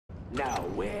Now,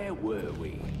 where were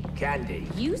we? Candy.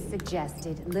 You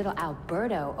suggested little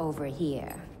Alberto over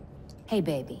here. Hey,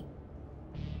 baby.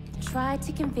 Tried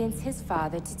to convince his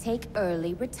father to take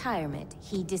early retirement.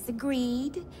 He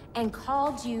disagreed and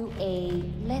called you a,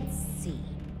 let's see,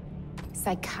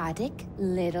 psychotic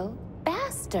little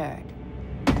bastard.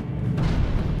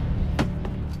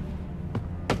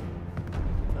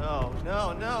 No,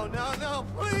 no, no, no, no,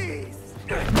 please!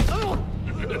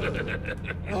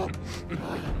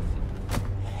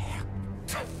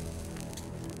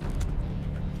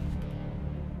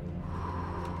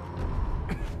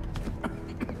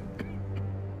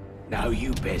 Now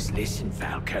you best listen,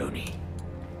 Falcone.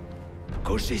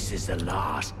 'Cause this is the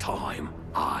last time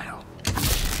I'll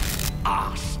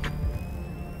ask.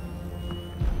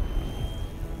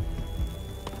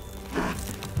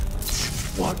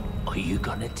 What are you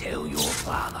gonna tell your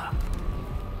father?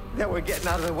 That we're getting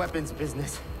out of the weapons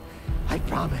business. I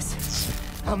promise.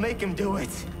 I'll make him do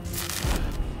it.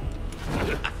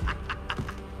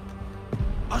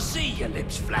 I see your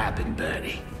lips flapping,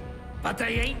 Bernie. But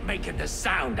they ain't making the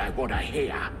sound I want to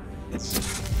hear.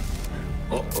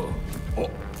 Uh-oh. Oh.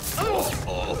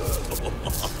 Oh.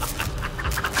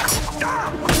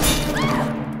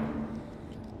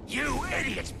 You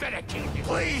idiots better keep it.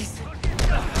 Please!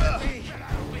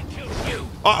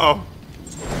 Uh-oh.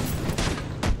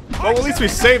 Well, at least we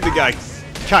saved the guy.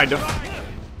 Kind of.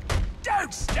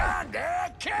 Don't stand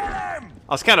there! Kill him!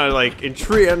 I was kind of like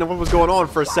intrigued. I didn't know what was going on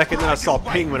for a second. Then I saw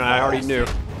Penguin and I already knew.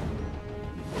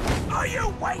 Are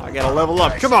you waiting? I gotta level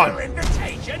up. Come on.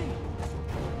 Invitation?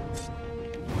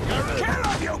 Kill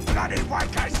him, you bloody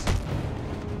wankers!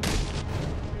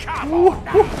 Come on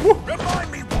now.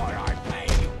 Remind me why I pay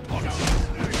you.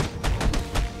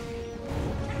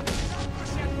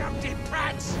 Numpty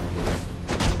brats.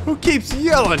 Who keeps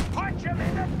yelling? Punch him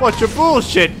in the Bunch of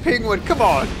bullshit. Penguin, come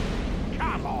on.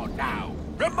 Come on now.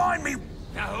 Remind me.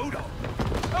 Now hold on.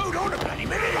 Hold on a bloody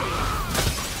minute.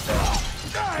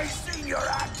 I seen your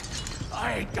act.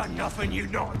 I ain't done nothing you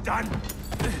not done.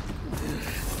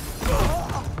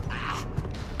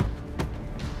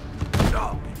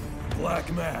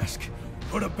 Black Mask,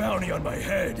 put a bounty on my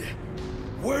head.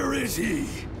 Where is he?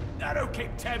 I don't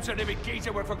keep tabs on every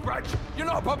geezer with a grudge. You're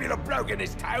not a popular bloke in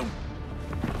this town.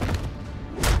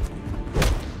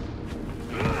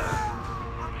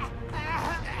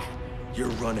 You're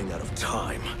running out of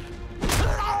time.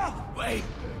 Wait.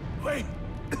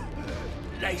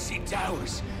 Lacey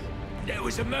Towers. There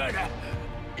was a murder.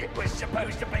 It was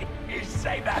supposed to be his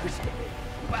same house.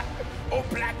 Or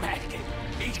Black Mask.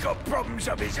 He's got problems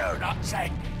of his own, I'd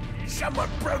say. Someone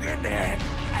broke in there.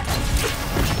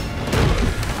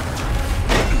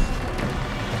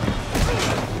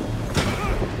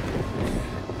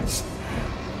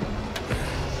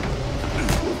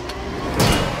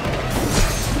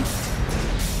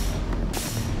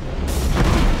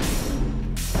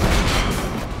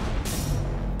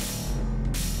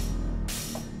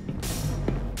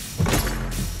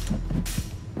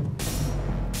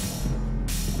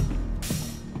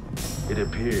 It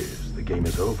appears the game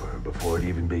is over before it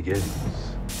even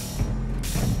begins.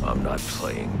 I'm not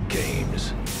playing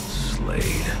games, Slade.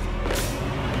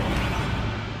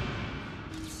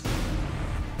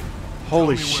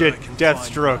 Holy shit,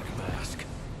 Deathstroke.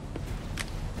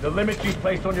 The limits you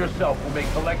placed on yourself will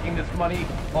make collecting this money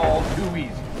all too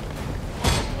easy.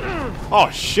 Oh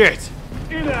shit.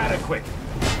 Inadequate.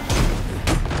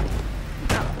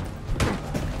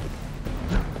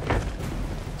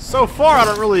 So far, I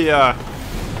don't really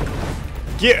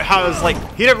get how it's like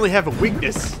he doesn't really have a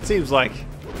weakness. It seems like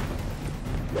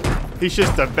he's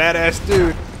just a badass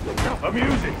dude.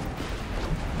 Amusing.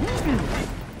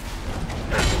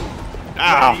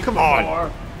 Ow! Come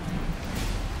on.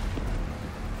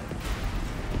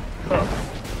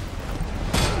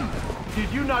 Did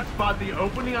you not spot the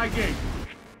opening I gave you?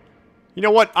 You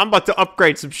know what? I'm about to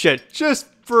upgrade some shit just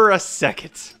for a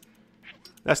second.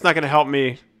 That's not gonna help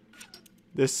me.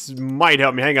 This might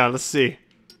help me. Hang on, let's see.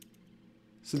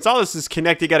 Since all this is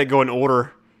connected, gotta go in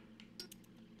order.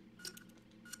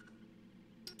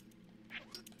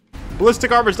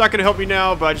 Ballistic armor's not gonna help me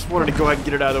now, but I just wanted to go ahead and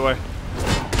get it out of the way.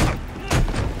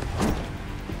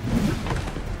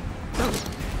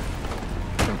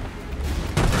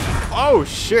 Oh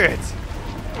shit!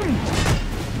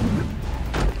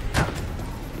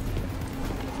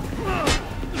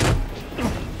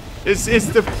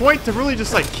 Is the point to really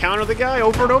just like counter the guy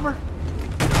over and over?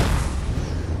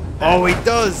 Oh, he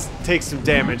does take some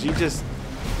damage. He just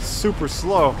super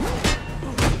slow.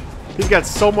 He's got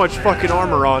so much fucking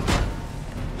armor on.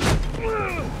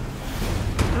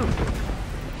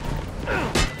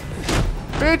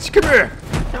 Bitch, come here.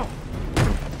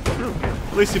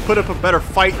 At least he put up a better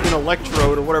fight than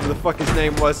Electrode or whatever the fuck his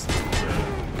name was.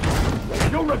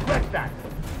 You'll regret that.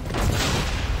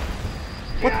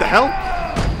 What the hell?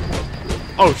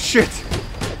 Oh shit!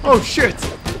 Oh shit!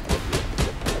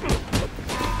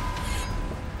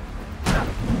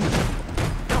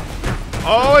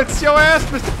 Oh, it's your ass,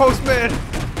 Mr. Postman!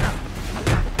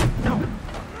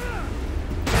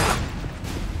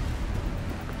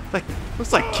 Like,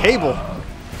 looks like Cable.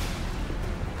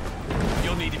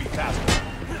 You'll need to be faster.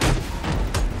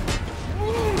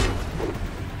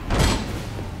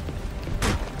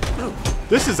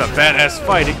 This is a badass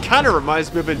fight. It kind of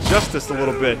reminds me of Injustice a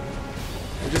little bit.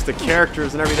 Just the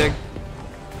characters and everything.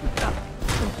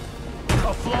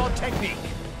 A flawed technique.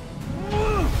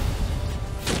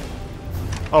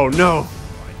 Oh no.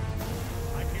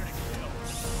 I'm here to kill.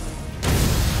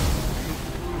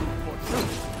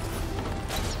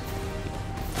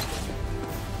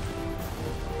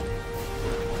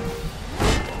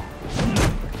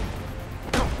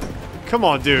 Come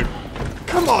on, dude.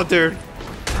 Come on, dude.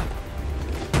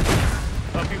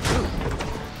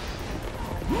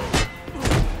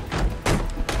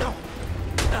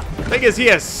 Thing is, he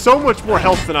has so much more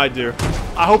health than I do.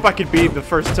 I hope I can beat him the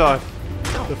first time.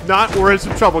 If not, we're in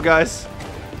some trouble, guys.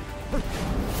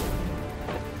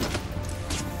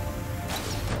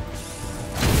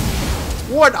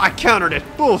 What? I countered it.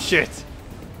 Bullshit.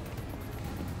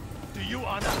 Do you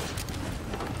honor?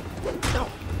 No.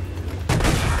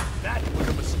 That was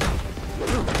a mistake.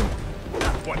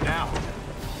 What now?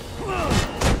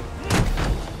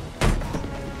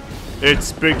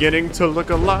 It's beginning to look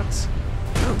a lot.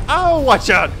 Oh, watch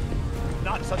out!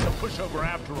 Not such a pushover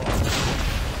after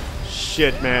all.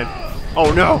 Shit, man.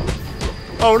 Oh no!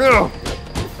 Oh no!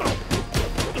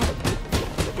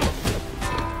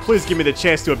 Please give me the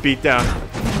chance to a beatdown.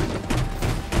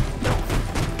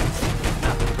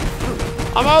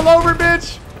 I'm all over,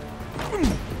 bitch!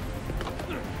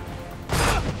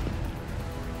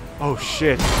 Oh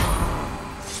shit.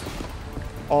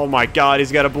 Oh my god,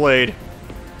 he's got a blade.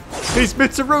 He's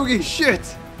Mitsurugi,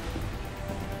 shit!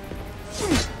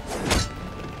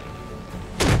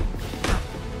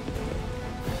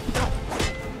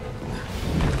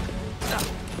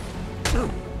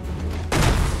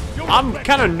 I'm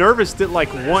kind of nervous that like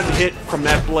one hit from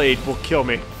that blade will kill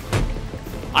me.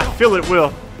 I feel it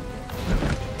will.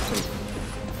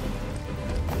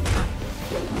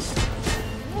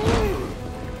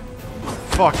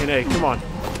 Fucking A, come on.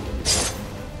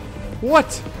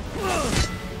 What?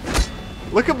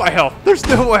 Look at my health. There's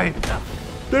no way.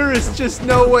 There is just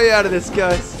no way out of this,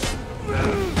 guys.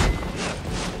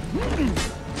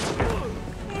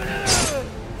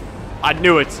 I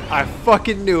knew it. I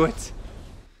fucking knew it.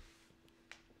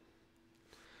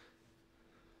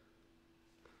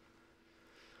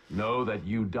 Know that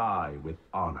you die with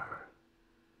honor,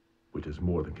 which is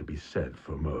more than can be said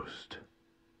for most.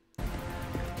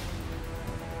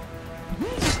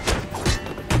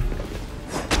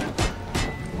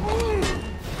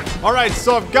 Alright,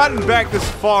 so I've gotten back this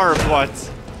far, but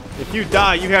if you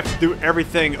die, you have to do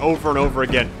everything over and over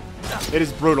again. It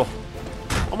is brutal.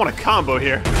 I'm on a combo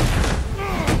here.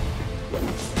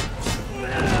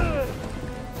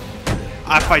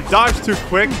 If I dodge too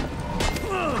quick,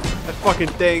 that fucking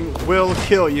thing will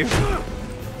kill you.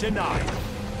 Denied.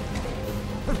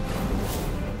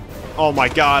 Oh my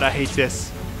god, I hate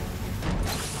this.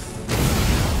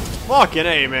 Fucking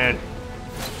A, man.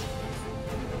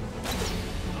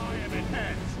 I am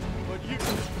enhanced, but you...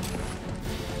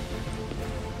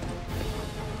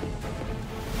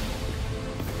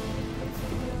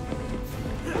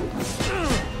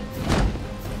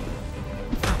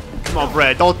 Come on,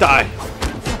 Brad, don't die.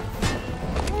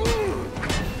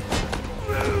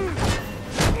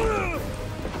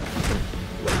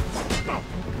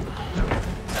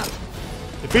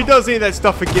 If he does any of that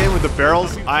stuff again with the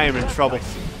barrels, I am in trouble.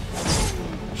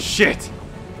 Shit.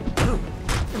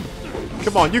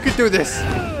 Come on, you can do this.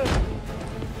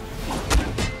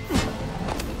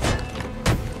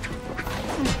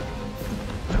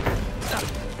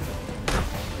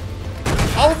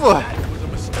 Over.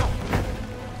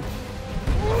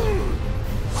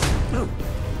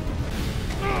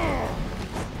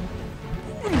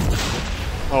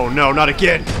 Oh no, not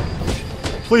again.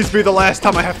 Please be the last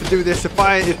time I have to do this.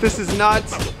 If this is not,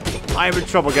 I am in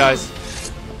trouble, guys.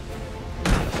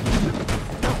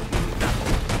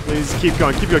 Please keep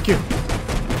going, keep going, keep.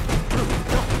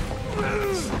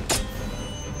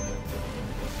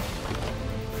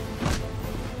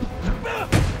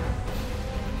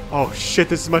 Oh shit,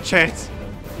 this is my chance.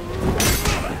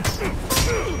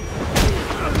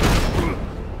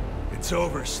 It's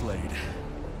over, Slade.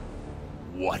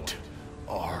 What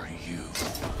are are you?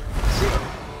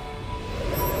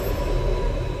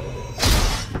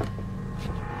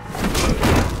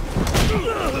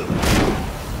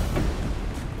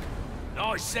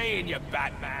 Nice seeing you,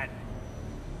 Batman.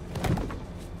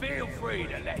 Feel free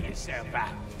to let yourself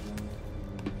out.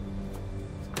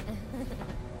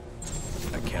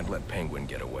 I can't let Penguin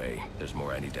get away. There's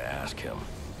more I need to ask him.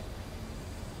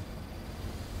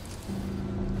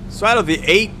 So out of the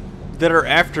 8 that are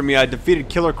after me, I defeated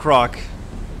Killer Croc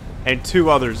and 2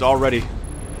 others already.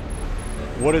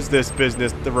 What is this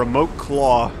business? The remote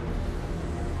claw.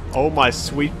 Oh my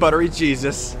sweet buttery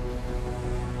Jesus.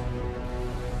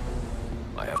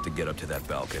 I have to get up to that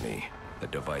balcony. The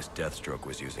device Deathstroke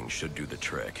was using should do the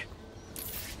trick.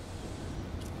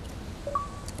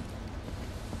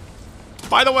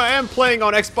 By the way, I am playing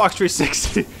on Xbox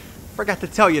 360. Forgot to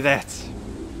tell you that.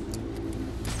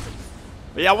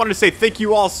 But yeah, I wanted to say thank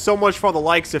you all so much for the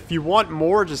likes. If you want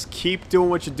more, just keep doing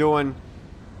what you're doing,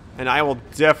 and I will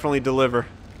definitely deliver.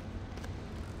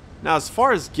 Now, as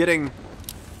far as getting...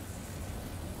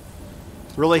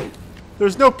 Really?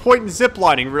 There's no point in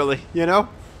ziplining, really, you know?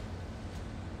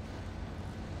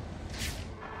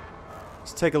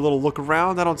 Let's take a little look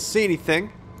around. I don't see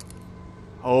anything.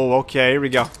 Oh, okay, here we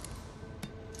go.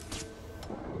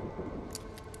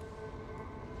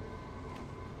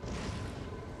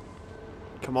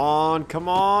 Come on, come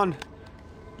on.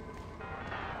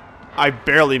 I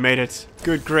barely made it.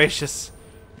 Good gracious.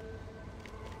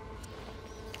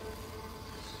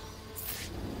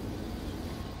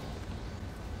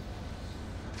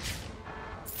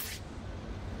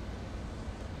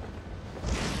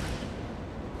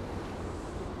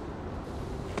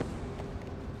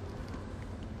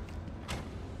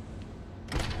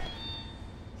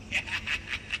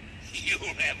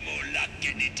 You'll have more luck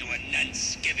getting into a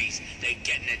nun's skivvies than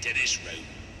getting into this room.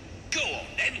 Go on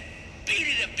then, beat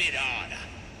it a bit harder.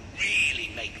 Really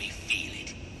make me feel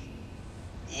it.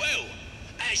 Well,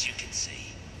 as you can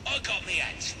see, I got me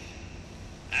hands full.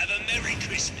 Have a Merry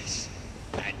Christmas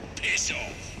and piss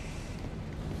off.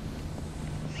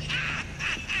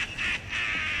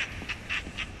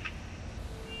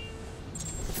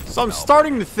 So I'm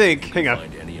starting to think... Hang on.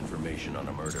 Find any information on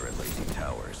a murder at Lazy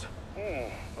Towers?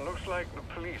 Looks like the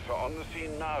police are on the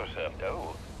scene now, sir.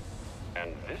 Oh,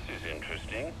 and this is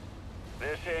interesting.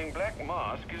 They're saying Black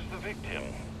Mask is the victim.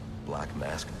 Black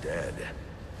Mask dead.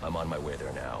 I'm on my way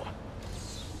there now.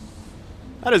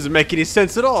 That doesn't make any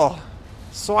sense at all.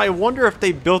 So I wonder if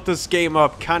they built this game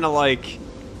up kind of like...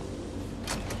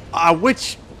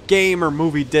 which game or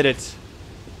movie did it?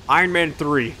 Iron Man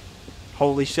 3.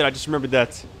 Holy shit, I just remembered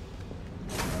that.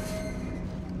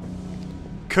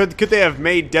 Could they have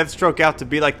made Deathstroke out to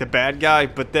be like the bad guy,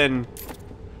 but then...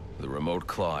 The remote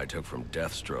claw I took from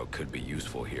Deathstroke could be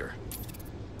useful here.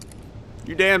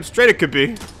 You damn straight it could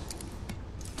be.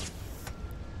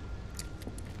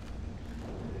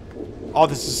 Oh,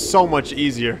 this is so much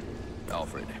easier.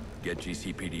 Alfred, get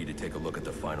GCPD to take a look at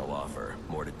the final offer.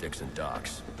 More to Dixon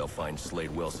Docks. They'll find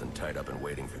Slade Wilson tied up and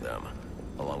waiting for them,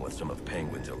 along with some of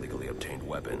Penguin's illegally obtained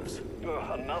weapons.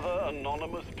 Another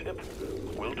anonymous tip?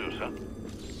 Will do, sir.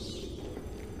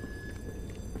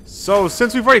 So,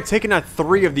 since we've already taken out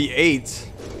 3 of the 8,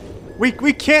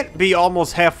 we can't be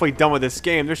almost halfway done with this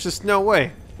game. There's just no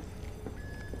way.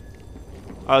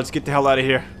 Alright, let's get the hell out of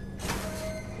here.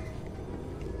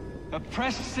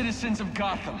 Oppressed citizens of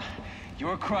Gotham,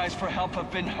 your cries for help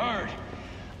have been heard.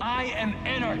 I am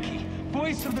Anarky,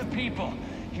 voice of the people,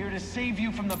 here to save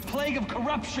you from the plague of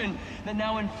corruption that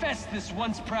now infests this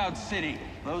once proud city.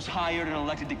 Those hired and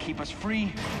elected to keep us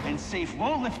free and safe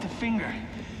won't lift a finger.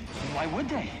 And why would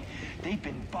they? They've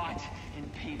been bought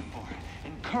and paid for,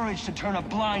 encouraged to turn a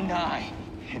blind eye.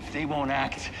 If they won't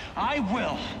act, I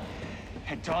will.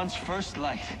 At dawn's first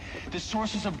light, the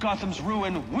sources of Gotham's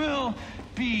ruin will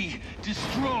be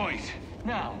destroyed.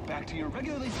 Now, back to your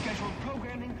regularly scheduled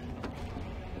programming.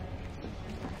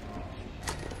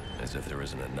 As if there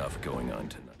isn't enough going on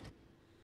tonight.